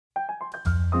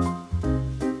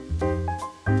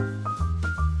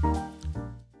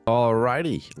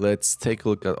Alrighty, let's take a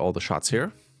look at all the shots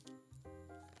here.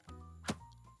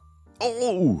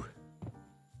 Oh!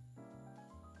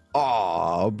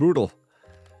 Oh, brutal.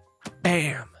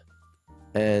 Bam!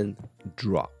 And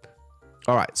drop.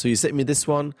 Alright, so you sent me this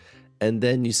one, and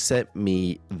then you sent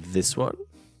me this one.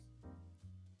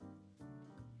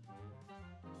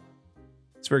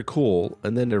 It's very cool.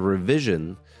 And then a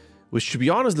revision, which to be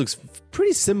honest looks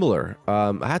pretty similar.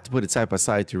 I had to put it side by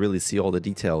side to really see all the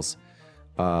details.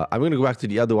 I'm going to go back to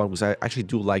the other one because I actually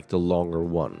do like the longer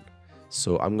one.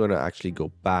 So I'm going to actually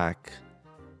go back.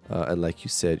 And like you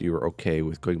said, you were okay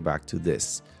with going back to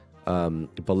this.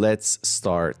 But let's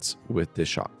start with this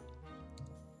shot.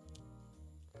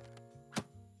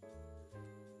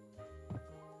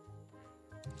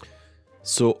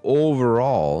 So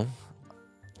overall,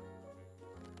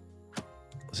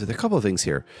 so there are a couple of things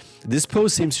here. This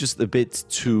pose seems just a bit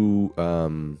too,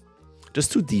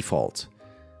 too default.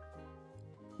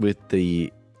 With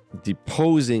the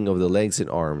posing of the legs and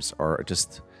arms are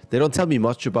just, they don't tell me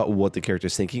much about what the character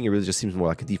is thinking. It really just seems more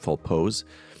like a default pose.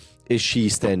 Is she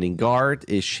standing guard?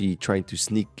 Is she trying to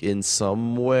sneak in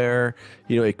somewhere?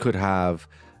 You know, it could have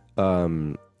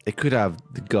the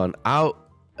gun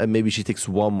out, and maybe she takes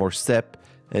one more step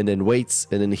and then waits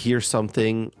and then hears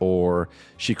something, or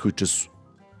she could just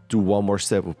do one more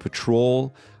step of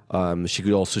patrol. She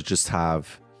could also just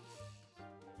have,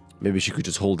 maybe she could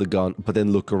just hold the gun but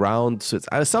then look around. So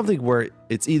it's something where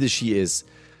it's either she is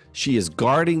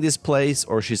guarding this place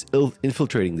or she's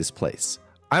infiltrating this place.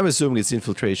 I'm assuming it's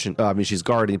infiltration. I mean, she's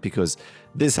guarding because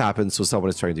this happens, so someone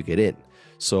is trying to get in.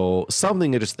 So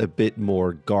something just a bit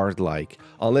more guard-like,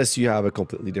 unless you have a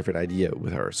completely different idea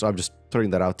with her. So I'm just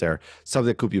throwing that out there. Something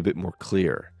that could be a bit more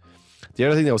clear. The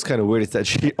other thing that was kind of weird is that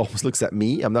she almost looks at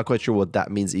me. I'm not quite sure what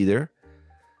that means either.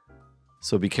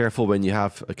 So be careful when you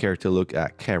have a character look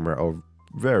at camera or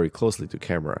very closely to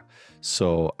camera.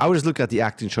 So I would just look at the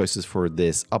acting choices for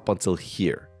this up until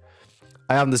here.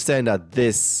 I understand that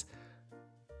this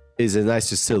is a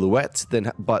nicer silhouette,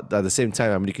 but at the same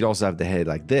time, I mean, you can also have the head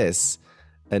like this.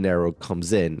 An arrow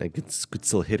comes in and could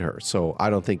still hit her. So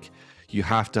I don't think you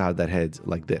have to have that head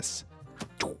like this.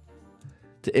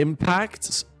 The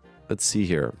impact, let's see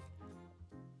here.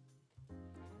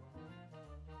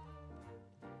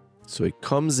 So it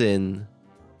comes in,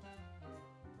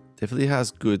 definitely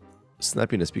has good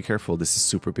snappiness. Be careful, this is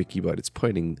super picky, but it's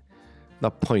pointing,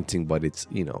 not pointing, but it's,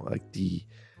 you know, like the,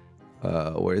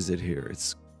 where is it here?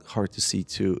 It's hard to see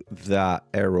too. That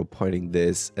arrow pointing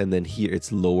this, and then here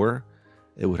it's lower.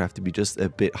 It would have to be just a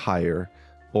bit higher,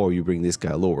 or you bring this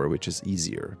guy lower, which is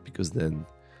easier because then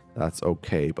that's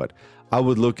okay. But I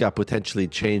would look at potentially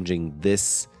changing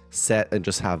this set and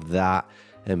just have that,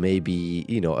 and maybe,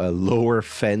 you know, a lower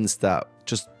fence that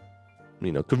just,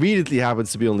 you know, conveniently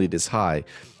happens to be only this high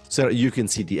so that you can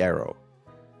see the arrow.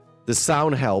 The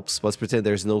sound helps. Let's pretend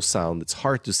there's no sound. It's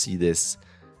hard to see this,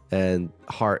 and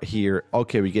hard here.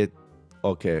 Okay, we get.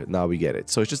 Okay, now we get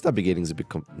it. So it's just that beginning's a bit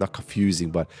not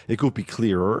confusing, but it could be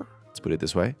clearer. Let's put it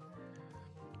this way.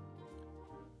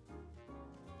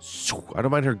 I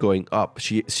don't mind her going up.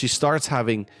 She starts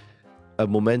having a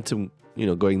momentum, you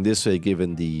know, going this way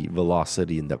given the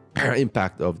velocity and the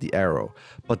impact of the arrow.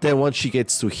 But then once she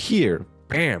gets to here,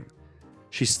 bam,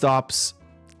 she stops,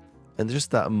 and there's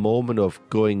that moment of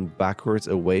going backwards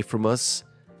away from us.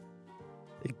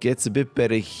 It gets a bit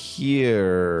better here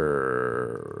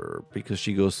because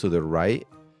she goes to the right,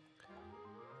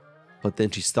 but then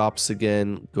she stops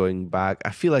again, going back. I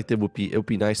feel like it would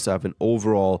be nice to have an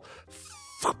overall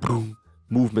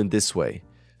movement this way.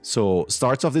 So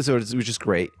starts off this way, which is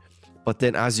great, but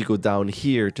then as you go down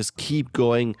here, just keep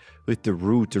going with the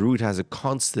route. The route has a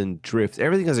constant drift.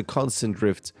 Everything has a constant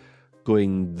drift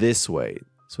going this way,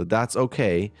 so that's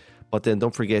okay. But then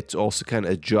don't forget to also kind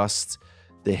of adjust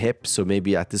the hip, so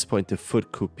maybe at this point the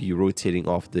foot could be rotating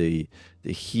off the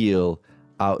heel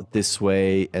out this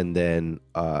way, and then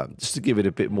just to give it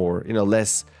a bit more, you know,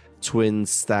 less twin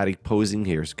static posing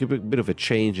here, so give it a bit of a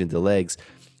change in the legs,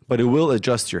 but it will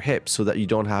adjust your hips so that you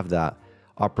don't have that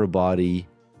upper body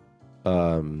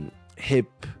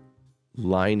hip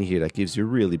line here that gives you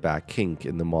really bad kink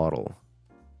in the model.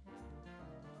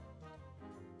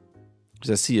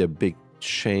 Because I see a big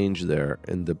change there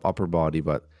in the upper body,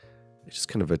 but it's just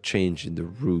kind of a change in the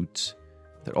route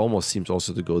that almost seems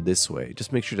also to go this way.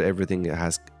 Just make sure that everything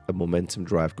has a momentum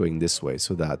drive going this way,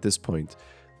 so that at this point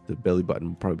the belly button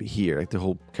will probably be here. Like the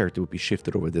whole character would be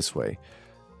shifted over this way.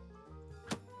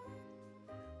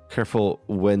 Careful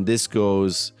when this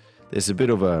goes. There's a bit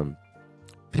of a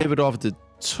pivot off the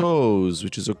toes,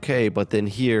 which is okay, but then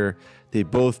here they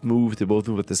both move. They both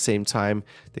move at the same time.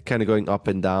 They're kind of going up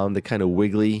and down. They're kind of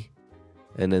wiggly.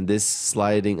 And then this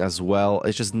sliding as well.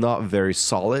 It's just not very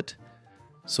solid.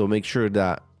 So make sure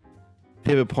that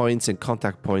pivot points and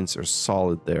contact points are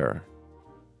solid there.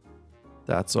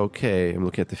 That's okay. I'm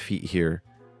looking at the feet here.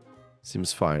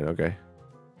 Seems fine. Okay.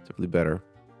 Definitely better.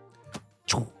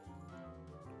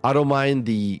 I don't mind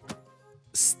the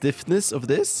stiffness of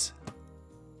this.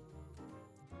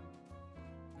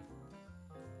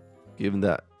 Given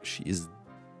that she is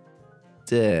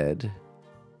dead.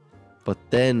 But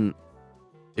then,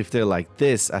 if they're like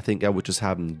this, I think I would just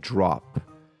have them drop.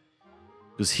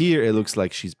 Because here it looks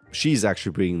like she's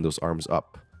actually bringing those arms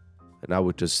up. And I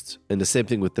would just... And the same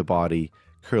thing with the body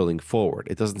curling forward.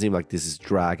 It doesn't seem like this is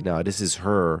drag now. This is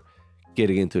her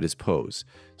getting into this pose.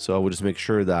 So I would just make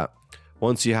sure that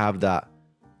once you have that...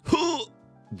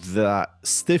 that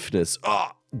stiffness,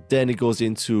 then it goes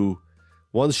into...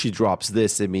 Once she drops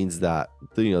this, it means that,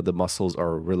 you know, the muscles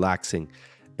are relaxing.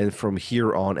 And from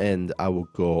here on end, I will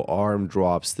go arm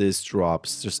drops, this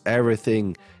drops, just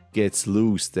everything gets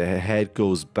loose. The head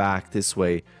goes back this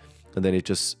way, and then it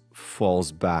just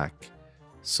falls back.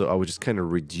 So I would just kind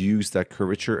of reduce that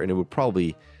curvature, and it would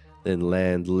probably then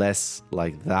land less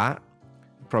like that.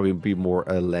 Probably be more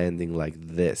a landing like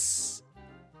this.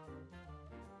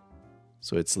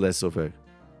 So it's less of a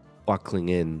buckling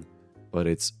in, but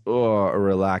it's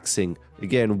relaxing.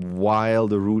 Again, while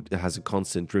the root has a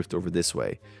constant drift over this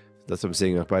way. That's what I'm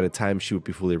saying. By the time she would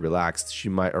be fully relaxed, she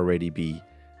might already be,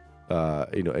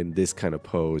 you know, in this kind of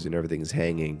pose and everything's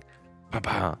hanging.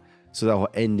 So that whole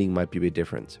ending might be a bit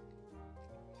different.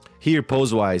 Here,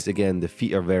 pose-wise, again, the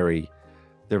feet are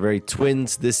they're very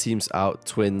twins. This seems out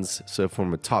twins. So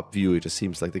from a top view, it just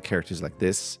seems like the character's like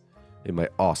this in my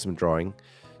awesome drawing.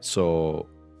 So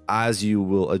as you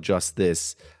will adjust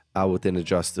this, I would then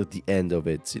adjust at the end of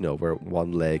it, you know, where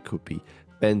one leg could be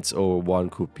bent or one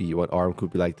arm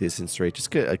could be like this and straight. Just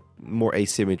get a more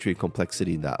asymmetry and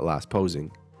complexity in that last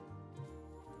posing.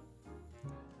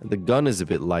 And the gun is a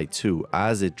bit light too.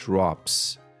 As it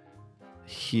drops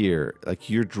here, like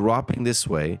you're dropping this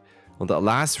way. On that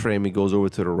last frame, it goes over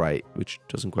to the right, which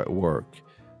doesn't quite work.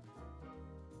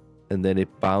 And then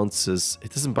it bounces.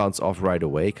 It doesn't bounce off right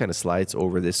away. It kind of slides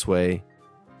over this way.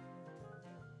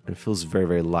 It feels very,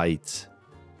 very light.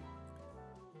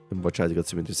 And watch out, you got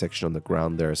some intersection on the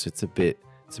ground there, so it's a bit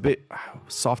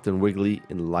soft and wiggly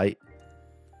and light.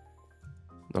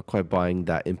 Not quite buying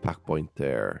that impact point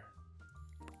there.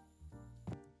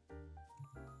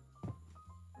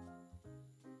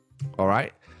 All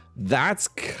right, that's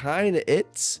kind of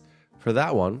it for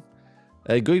that one.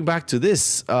 Going back to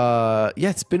this, yeah,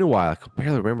 it's been a while. I can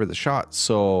barely remember the shot,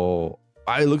 so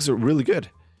it looks really good.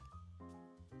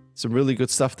 Some really good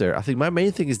stuff there. I think my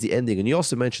main thing is the ending, and you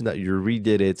also mentioned that you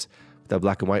redid it with that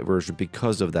black and white version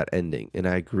because of that ending, and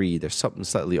I agree. There's something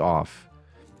slightly off.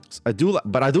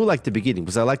 But I do like the beginning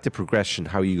because I like the progression,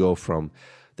 how you go from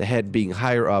the head being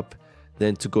higher up,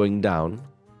 then to going down.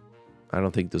 I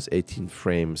don't think those 18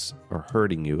 frames are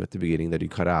hurting you at the beginning that you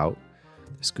cut out.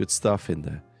 There's good stuff in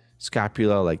the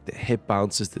scapula, like the hip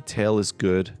bounces, the tail is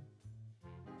good.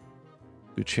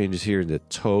 Good changes here in the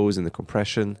toes and the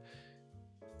compression.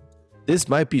 This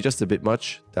might be just a bit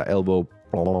much, that elbow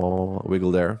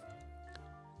wiggle there.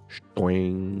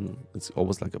 It's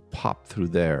almost like a pop through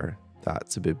there.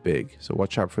 That's a bit big, so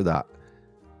watch out for that.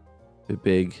 A bit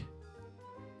big.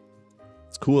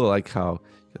 It's cool, I like how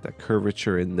you got that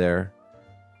curvature in there.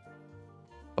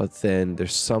 But then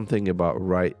there's something about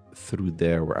right through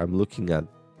there where I'm looking at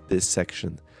this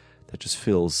section that just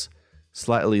feels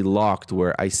slightly locked,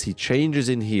 where I see changes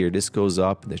in here. This goes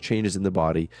up and there's changes in the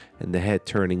body and the head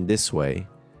turning this way,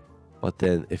 but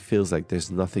then it feels like there's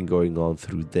nothing going on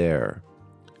through there,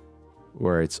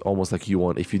 where it's almost like you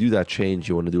want, if you do that change,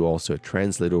 you want to do also a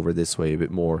translate over this way a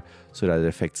bit more so that it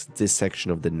affects this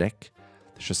section of the neck.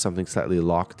 There's just something slightly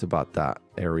locked about that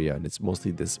area, and it's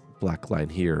mostly this black line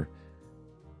here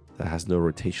that has no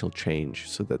rotational change.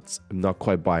 So that's, I'm not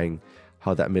quite buying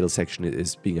how that middle section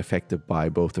is being affected by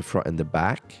both the front and the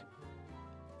back.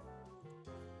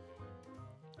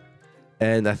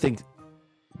 And I think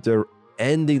the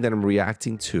ending that I'm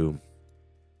reacting to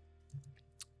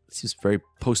seems very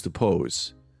pose to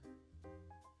pose.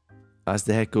 As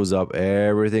the head goes up,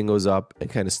 everything goes up and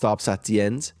kind of stops at the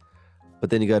end. But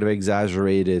then you got to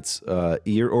exaggerate its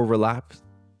ear overlap.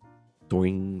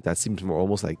 Doing that seems more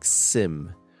almost like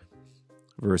sim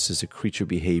versus a creature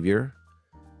behavior.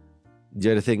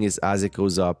 The other thing is, as it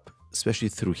goes up, especially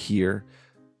through here,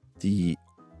 the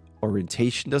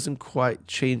orientation doesn't quite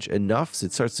change enough, so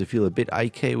it starts to feel a bit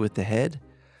IK with the head.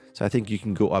 So I think you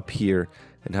can go up here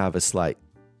and have a slight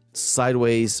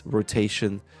sideways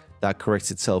rotation that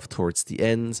corrects itself towards the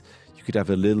end. You could have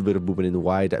a little bit of movement in the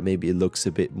wide that maybe it looks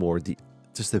a bit more,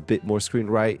 just a bit more screen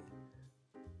right.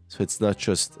 So it's not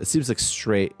just, it seems like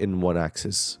straight in one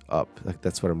axis up. Like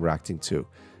that's what I'm reacting to.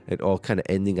 And all kind of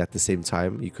ending at the same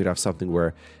time. You could have something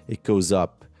where it goes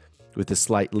up with a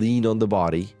slight lean on the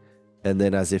body. And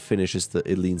then as it finishes,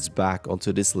 it leans back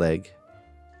onto this leg.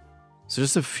 So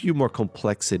just a few more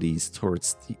complexities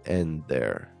towards the end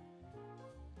there.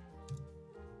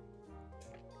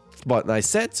 But nice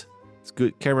set. It's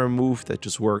good camera move that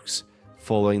just works.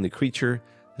 Following the creature.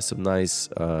 There's some nice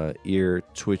ear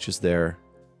twitches there.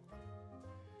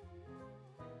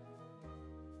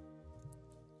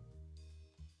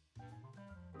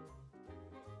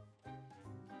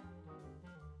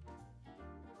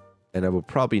 And I will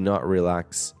probably not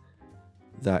relax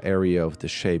that area of the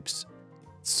shapes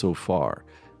so far.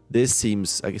 This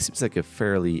seems like a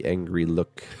fairly angry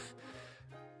look.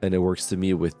 And it works to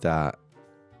me with that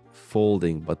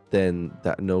folding, but then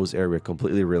that nose area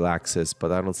completely relaxes, but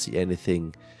I don't see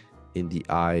anything in the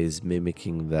eyes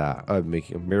mimicking that,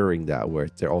 mirroring that, where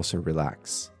they're also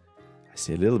relaxed. I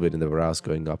see a little bit in the brows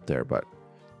going up there, but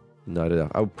not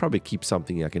enough. I would probably keep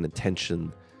something like an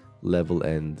attention level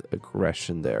and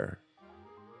aggression there.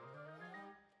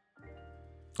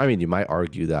 I mean, you might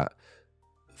argue that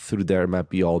through there it might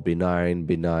be all benign,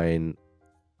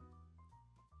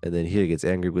 and then here it gets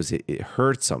angry because it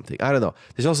hurts something. I don't know.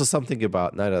 There's also something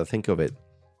about, now that I think of it,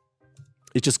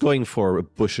 it's just going for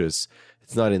bushes.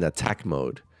 It's not in attack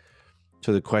mode.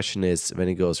 So the question is, when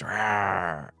it goes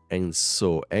rawr, and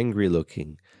so angry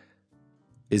looking,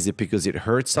 is it because it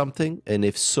hurts something? And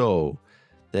if so,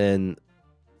 then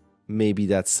maybe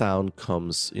that sound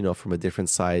comes, you know, from a different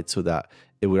side, so that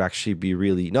it would actually be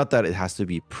really, not that it has to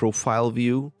be profile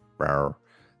view. Rawr.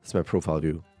 That's my profile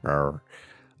view. Rawr.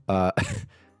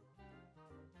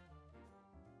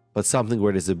 But something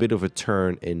where there's a bit of a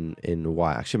turn in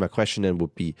why. Actually, my question then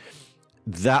would be,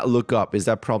 that look up, is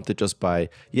that prompted just by,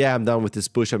 yeah, I'm done with this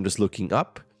bush, I'm just looking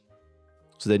up?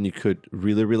 So then you could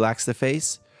really relax the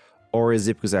face? Or is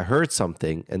it because I heard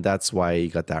something, and that's why you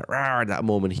got that rawr, that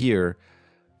moment here?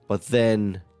 But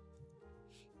then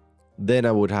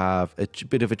I would have a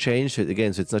bit of a change. So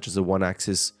again, so it's not just a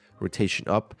one-axis rotation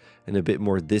up, and a bit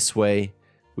more this way,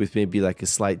 with maybe like a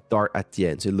slight dart at the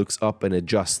end. So it looks up and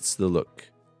adjusts the look.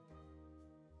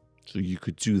 So you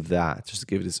could do that, just to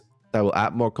give it this. That will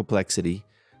add more complexity,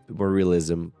 a bit more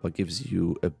realism, but gives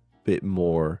you a bit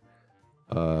more,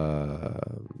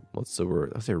 what's the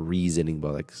word? I'll say reasoning,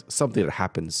 but like something that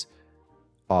happens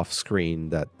off screen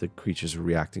that the creature's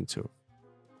reacting to.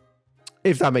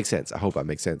 If that makes sense. I hope that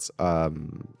makes sense.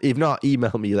 If not,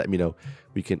 email me, let me know.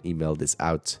 We can email this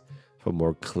out for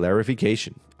more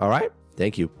clarification. All right?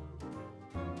 Thank you.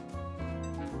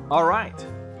 All right.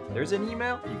 There's an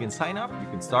email. You can sign up. You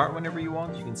can start whenever you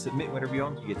want. You can submit whenever you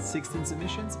want. You get 16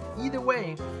 submissions. Either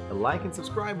way, a like and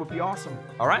subscribe would be awesome.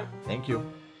 All right? Thank you.